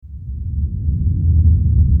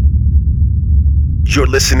You're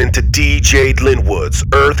listening to DJ Linwood's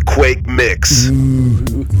Earthquake Mix.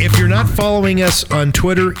 If you're not following us on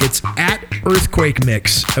Twitter, it's at Earthquake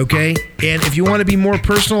Mix, okay? And if you want to be more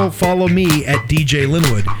personal, follow me at DJ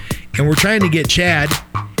Linwood. And we're trying to get Chad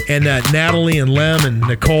and Natalie and Lem and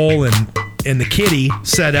Nicole and the kitty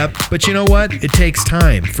set up. But you know what? It takes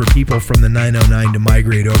time for people from the 909 to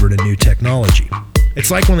migrate over to new technology. It's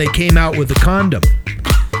like when they came out with the condom.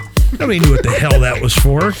 Nobody knew what the hell that was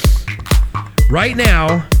for. Right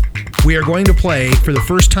now, we are going to play, for the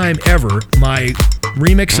first time ever, my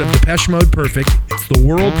remix of Depeche Mode Perfect. It's the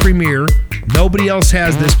world premiere. Nobody else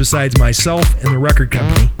has this besides myself and the record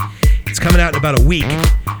company. It's coming out in about a week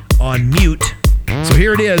on Mute. So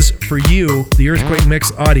here it is for you, the Earthquake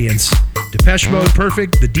Mix audience. Depeche Mode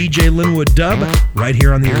Perfect, the DJ Linwood dub, right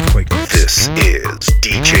here on the Earthquake Mix. This is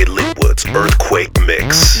DJ Linwood's Earthquake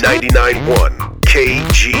Mix, 99.1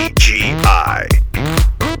 KGGI.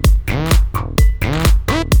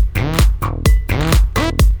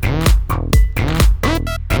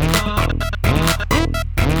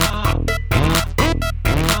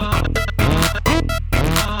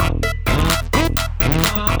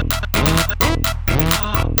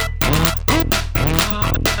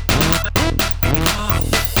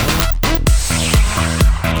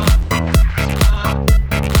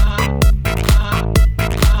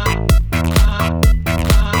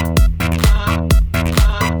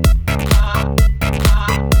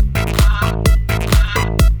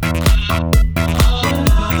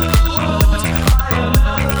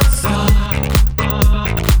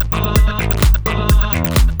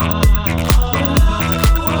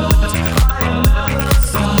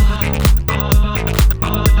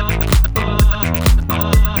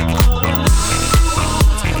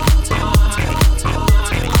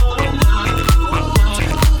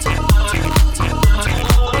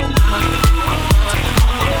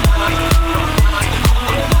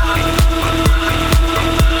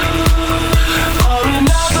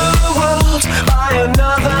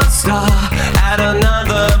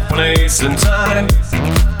 In time,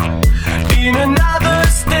 in another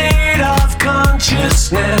state of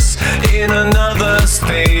consciousness, in another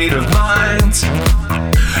state of mind,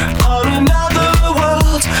 on another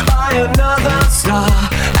world, by another star,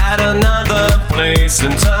 at another place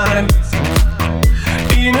in time,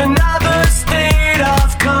 in another state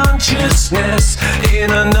of consciousness,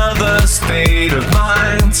 in another state of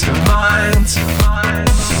mind, mind, mind.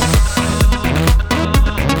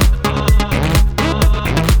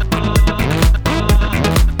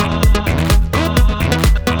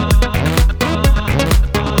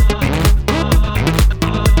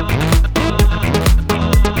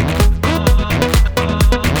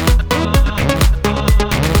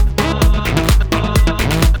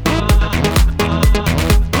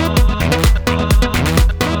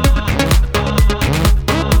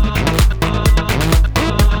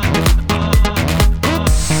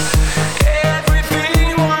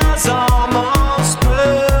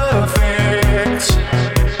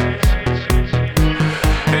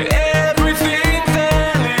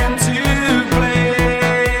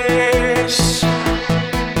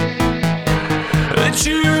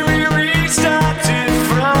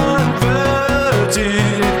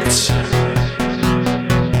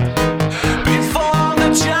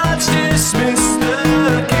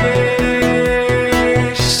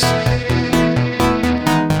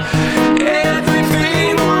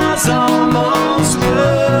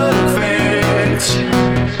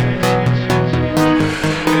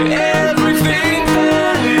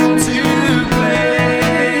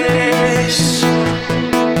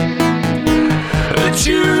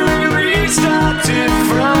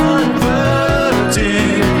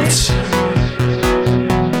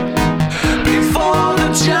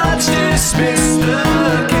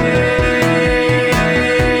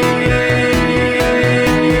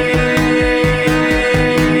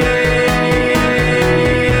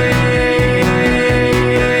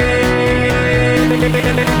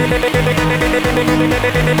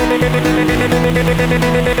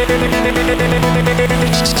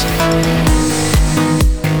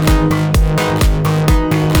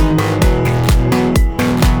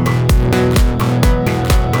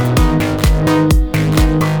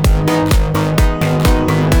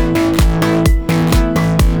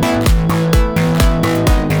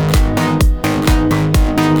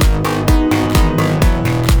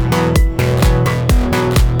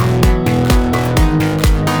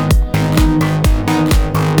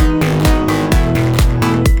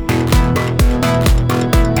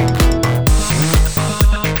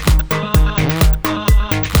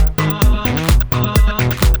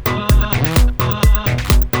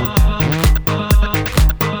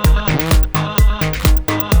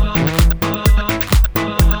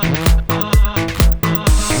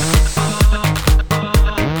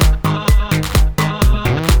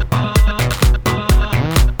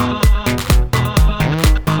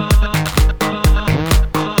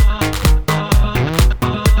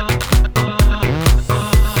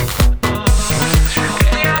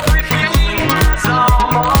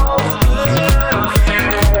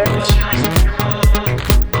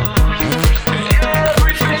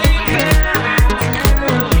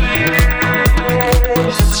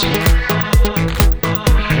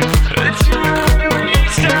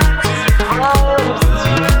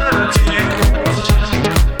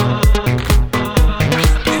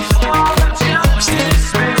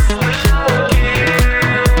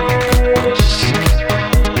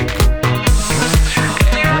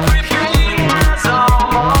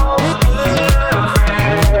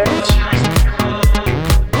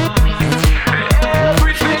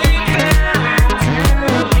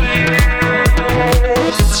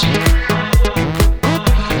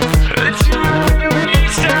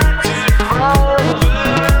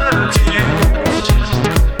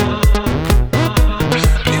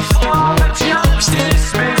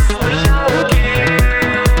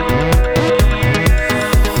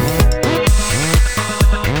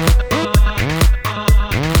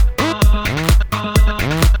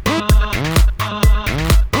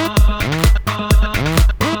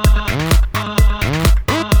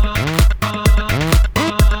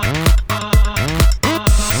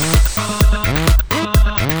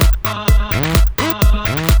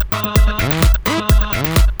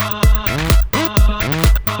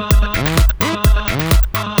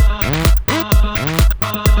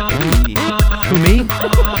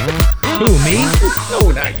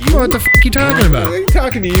 talking about? I ain't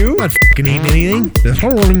talking to you. I'm not fucking eating anything.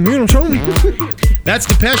 That's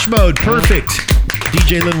Depeche Mode. Perfect.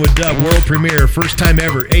 DJ Linwood Dub, world premiere, first time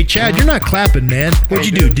ever. Hey, Chad, you're not clapping, man. What'd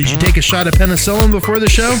you do? Did you take a shot of penicillin before the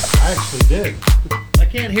show? I actually did. I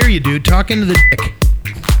can't hear you, dude. Talk into the dick.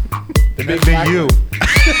 The big you.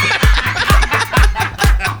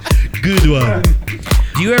 Good one.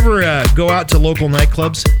 Do you ever go out to local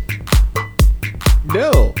nightclubs?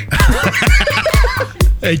 No.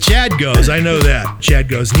 Hey, Chad goes. I know that. Chad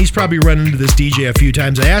goes. And he's probably run into this DJ a few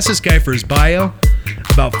times. I asked this guy for his bio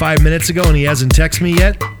about 5 minutes ago, and he hasn't texted me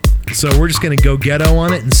yet. So we're just going to go ghetto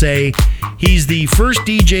on it and say he's the first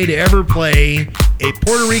DJ to ever play a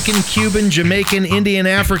Puerto Rican, Cuban, Jamaican, Indian,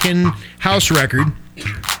 African house record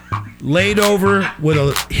laid over with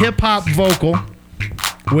a hip-hop vocal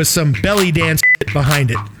with some belly dance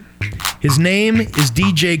behind it. His name is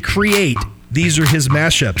DJ Create. These are his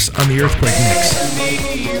mashups on the Earthquake Mix.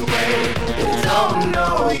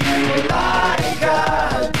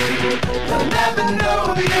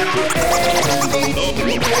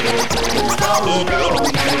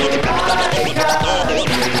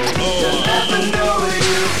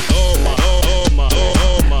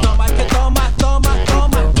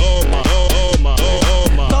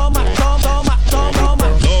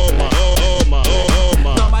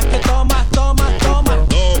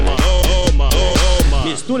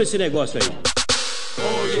 Mistura esse negócio aí.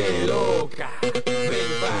 Oye, loca, ven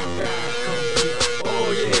pra cá conmigo.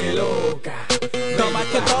 Oye, loca, toma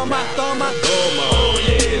que toma, toma, toma.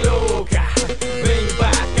 Oye, loca, ven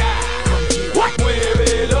pra cá conmigo.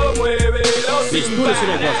 Muévelo, muévelo. Mistura esse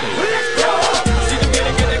negócio aí. Let's go. Si tú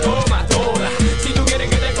quieres que te coma toda, si tú quieres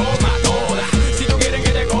que te coma toda, si tú quieres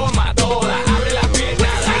que te coma toda, abre la pierna,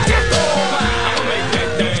 dale, toma. I'ma make that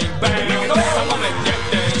thing bang, I'ma make that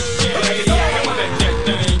thing shake, I'ma make that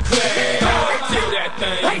thing clap, till that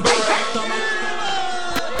thing burn.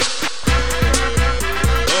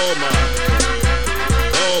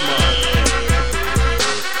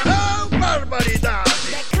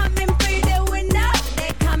 They're coming through the window,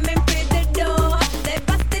 they're coming through the door, they're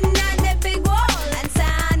busting out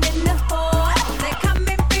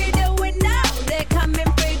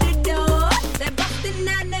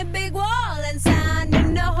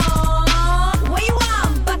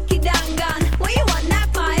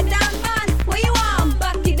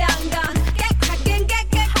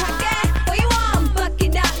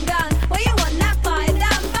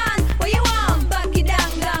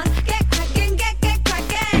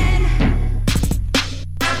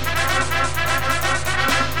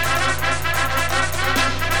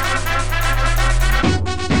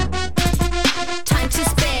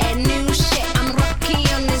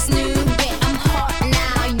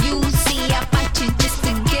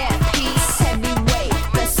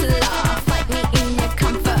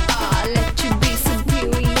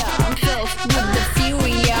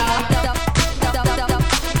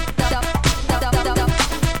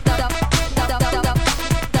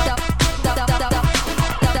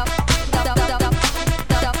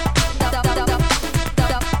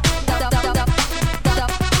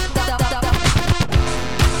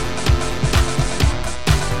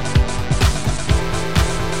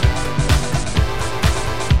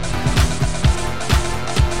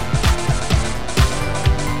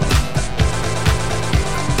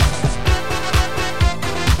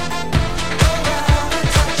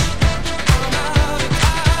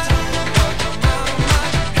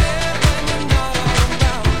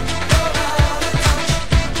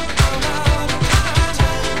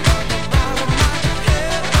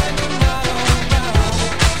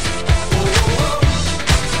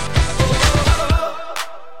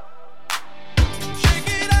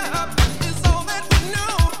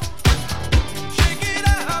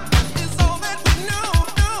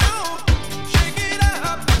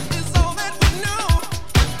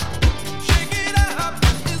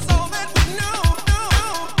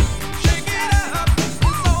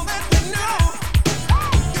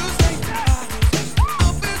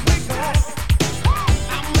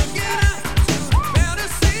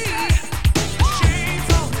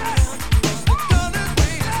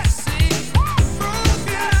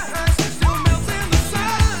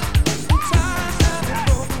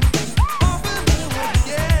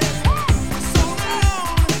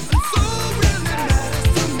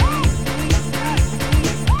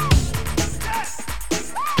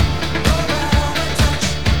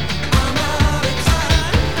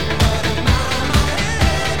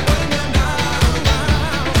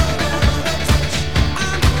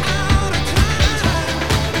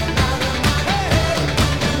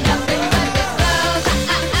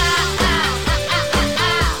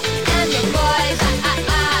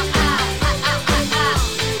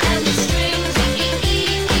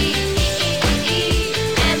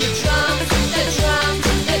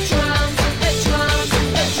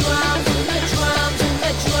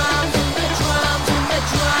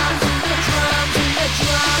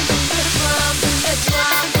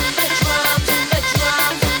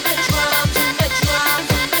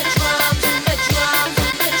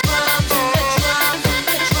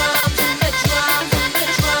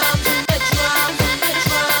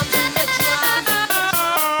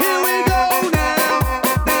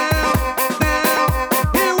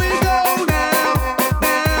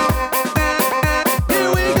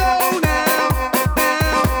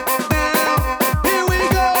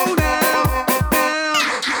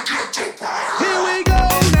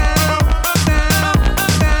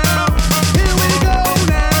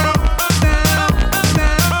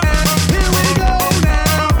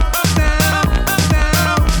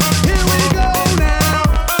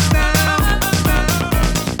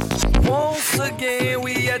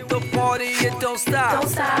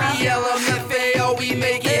We LMFAO, we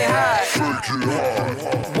make it hot.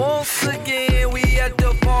 Once again, we at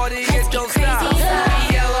the party, it don't stop. We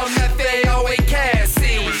LMFAO, we can't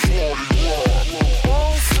see.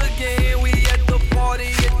 Once again, we at the party,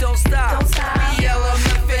 it don't stop. We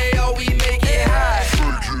LMFAO, we make it hot.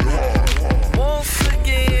 Once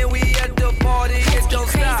again, we at the party, it don't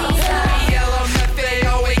stop. We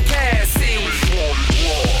LMFAO, we can't see.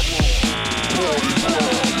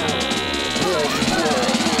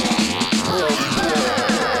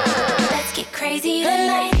 Let's get crazy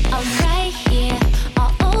tonight. I'm right here,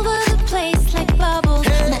 all over the place like bubbles.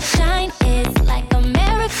 My shine is like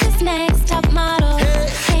America's Next Top Model.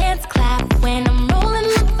 Hands clap when I'm rolling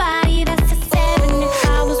my body. That's a 7 if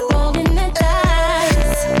I was rolling the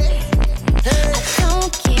dice. I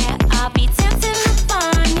don't care, I'll be dancing up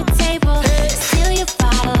on your table. Steal your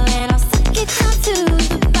bottle and I'll suck it down to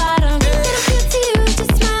the bottom. It'll feel to you,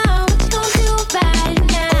 just smile. What you gonna do about it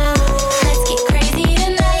now? Let's get crazy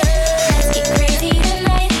tonight. Let's get crazy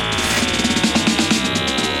tonight.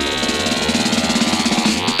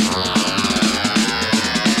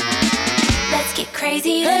 Let's get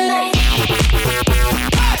crazy tonight.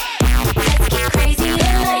 Let's get crazy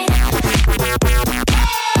tonight. Let's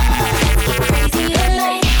get crazy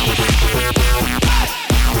tonight.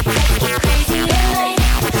 Let's get crazy tonight.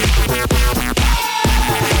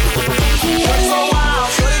 What's so wild?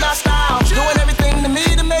 Shorty got style. Doing everything to me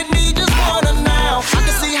to make me just wanna now. I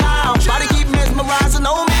can see how. Body keep mesmerizing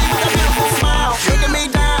on me with a beautiful smile. Taking me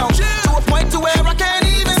down to a point to where I can't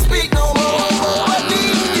even speak no more. I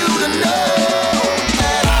need you to know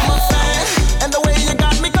that I'm a fan. And the way you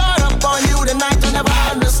got me caught up on you tonight, you'll never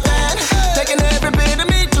understand. Taking every bit of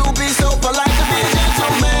me to be so polite, to be a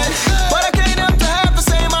gentleman. But I can't help to have the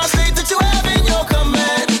same on stage that you have in your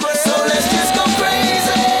command. So let's just go crazy.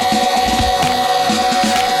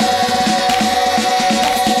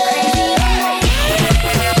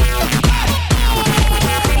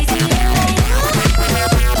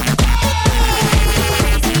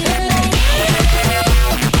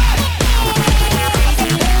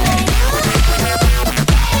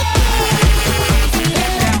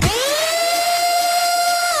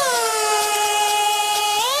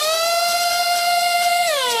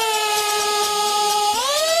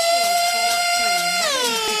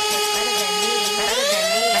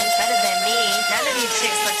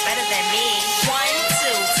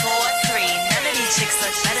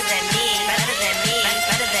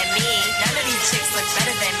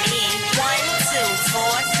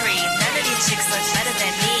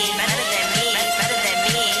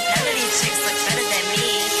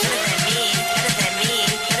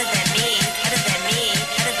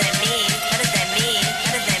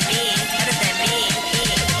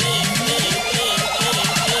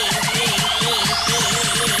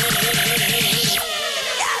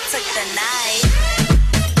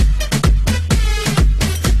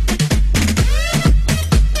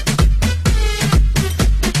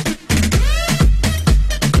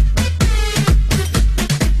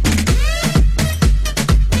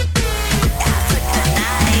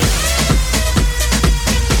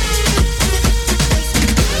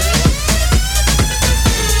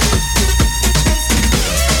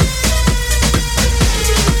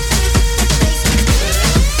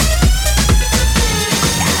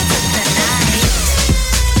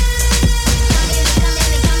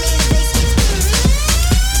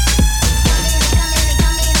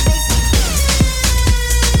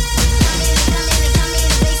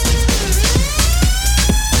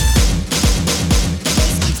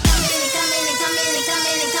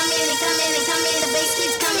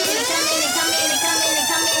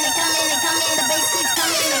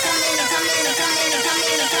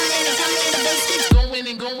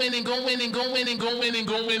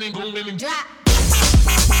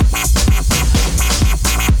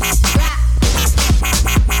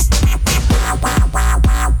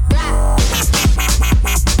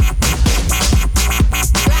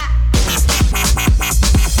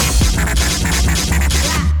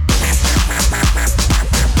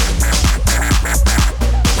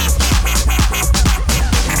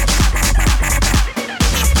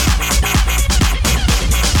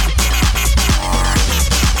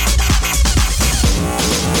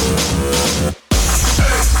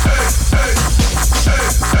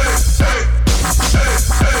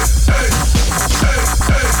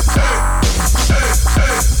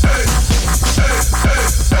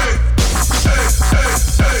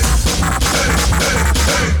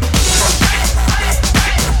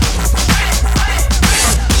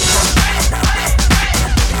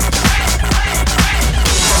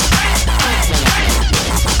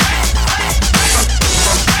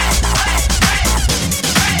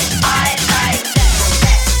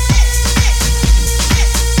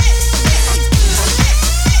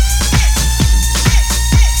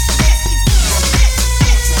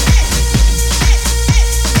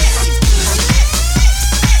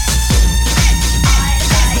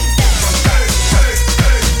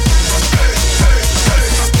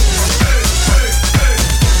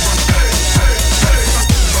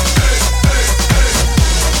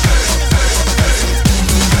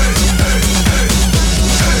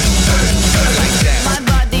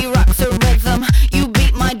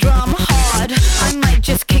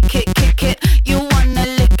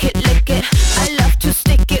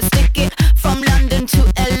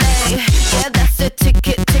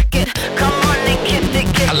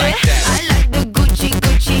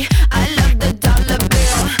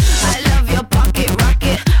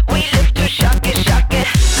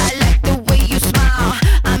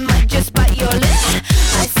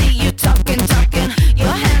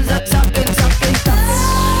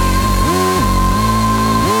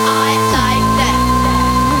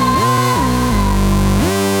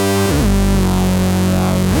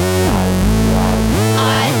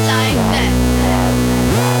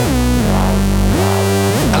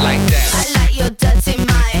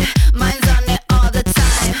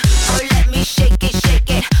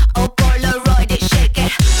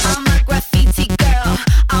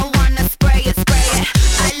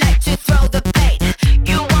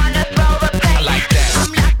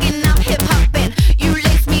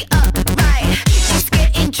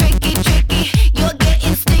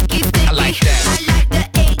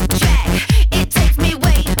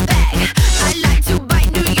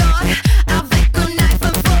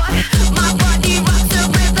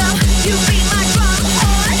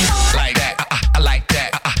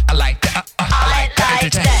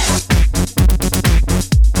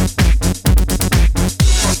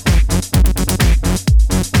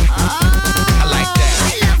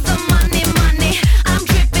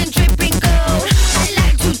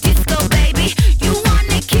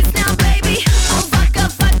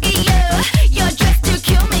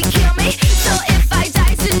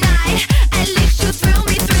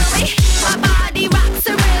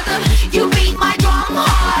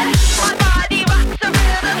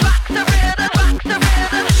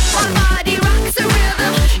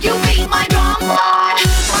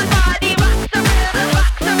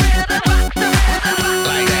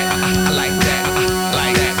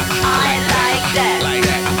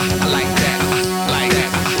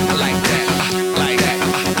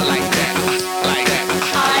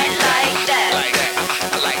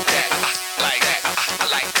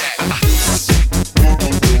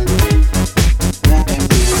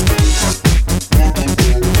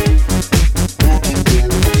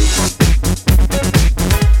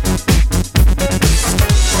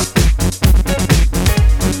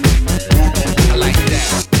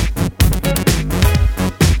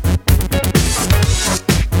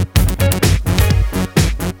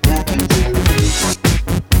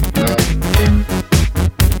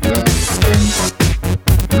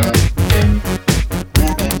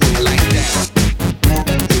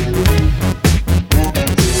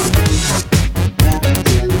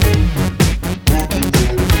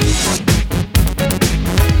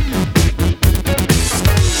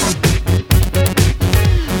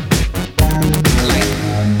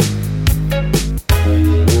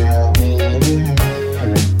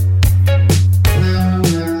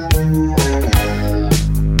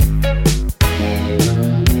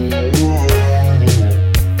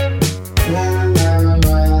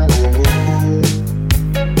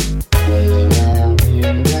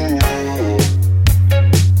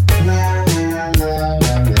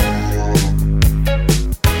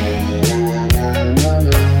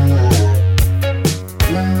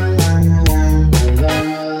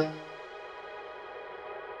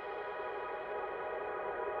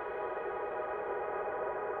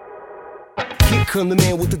 become the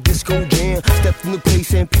man with the disco jam. Stepped in the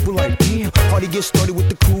place and people like, damn. Party get started with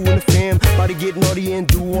the crew and the fam. About to get naughty and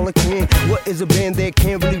do all I can. What is a band that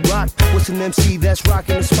can't really rock? What's an MC that's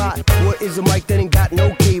rocking the spot? What is a mic that ain't got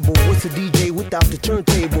no cable? What's a DJ without the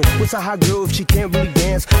turntable? What's a hot girl if she can't really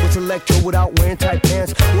dance? What's electro without wearing tight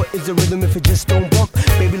pants? What is the rhythm if it just don't bump?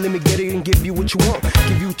 Baby, let me get it and give you what you want.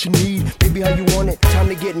 Give you what you need, baby, how you want it. Time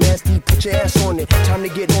to get nasty, put your ass on it. Time to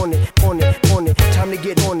get on it, on it, on it. Time to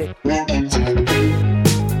get on it. Rockin' to the beat,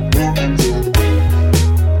 rockin' to the beat,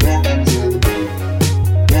 rockin' to the beat,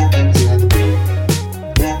 rockin' to the beat,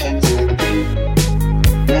 rockin' to the beat,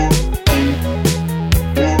 rockin',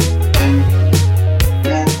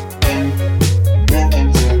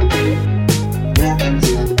 rockin' to the beat, rockin'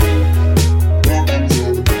 to the beat, rockin' to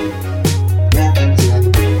the beat, rockin' to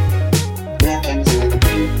the beat,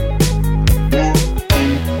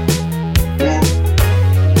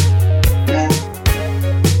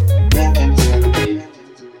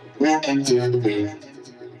 rockin' to the beat, rockin' to the beat,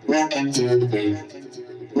 rockin' to the beat,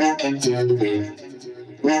 rockin' to the beat,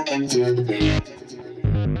 rockin' to the beat.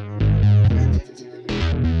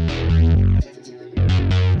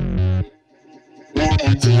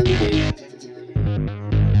 Rockin' to the beat.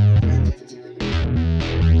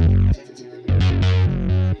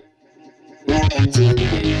 Rockin' to the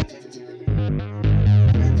beat.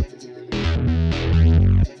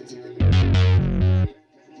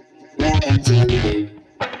 Rockin' to the beat.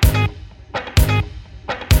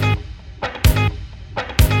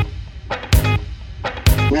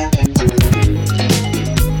 Rockin' to the beat.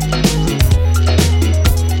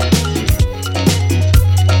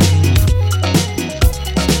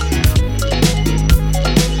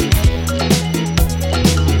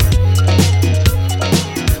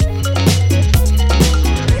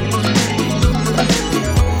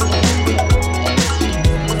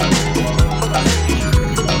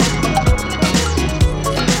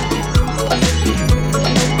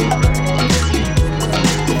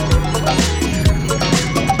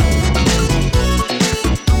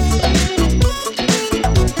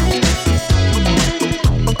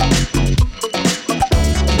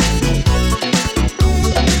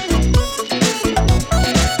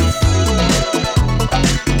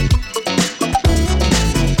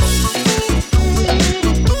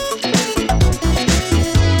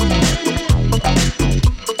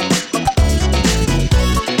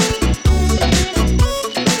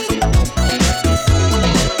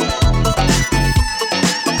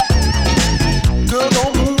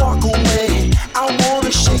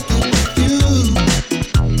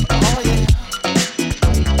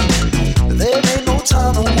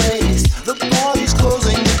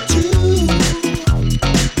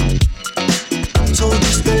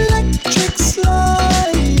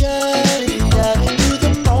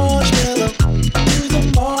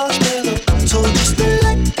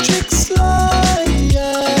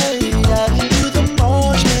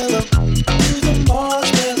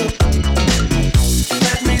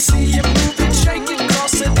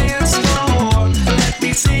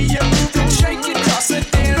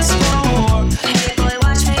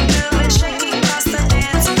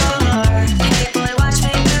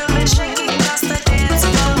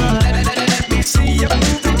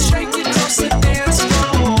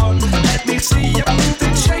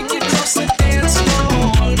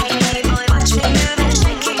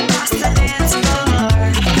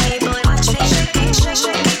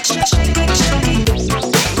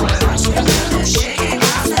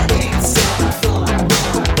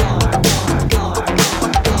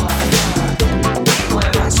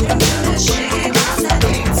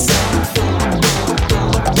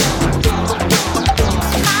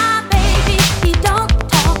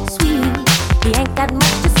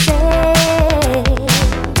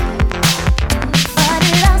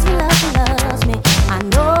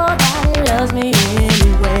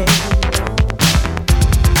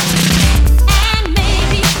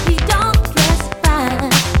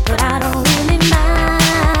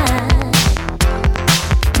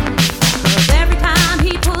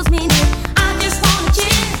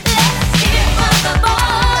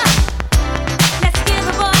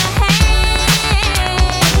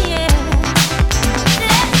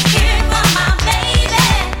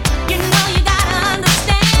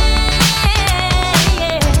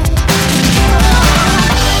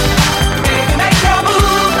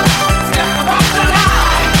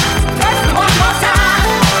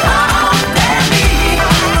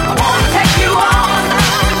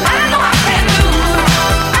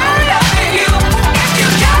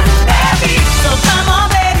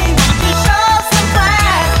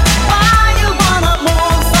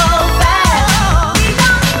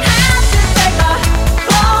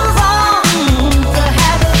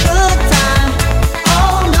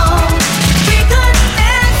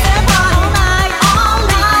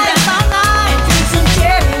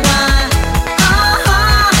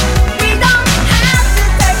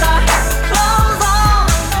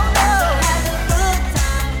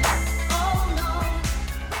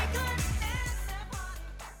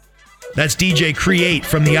 That's DJ Create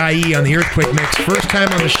from the IE on the Earthquake Mix. First time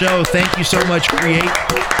on the show. Thank you so much, Create.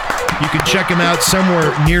 You can check him out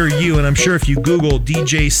somewhere near you, and I'm sure if you Google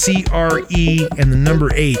DJ CRE and the number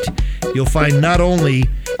 8, you'll find not only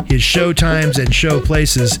his show times and show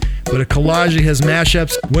places, but a collage of his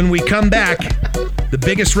mashups. When we come back, the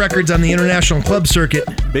biggest records on the international club circuit.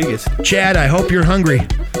 Biggest. Chad, I hope you're hungry.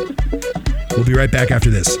 We'll be right back after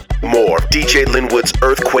this. More DJ Linwood's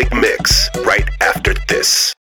Earthquake Mix right after this.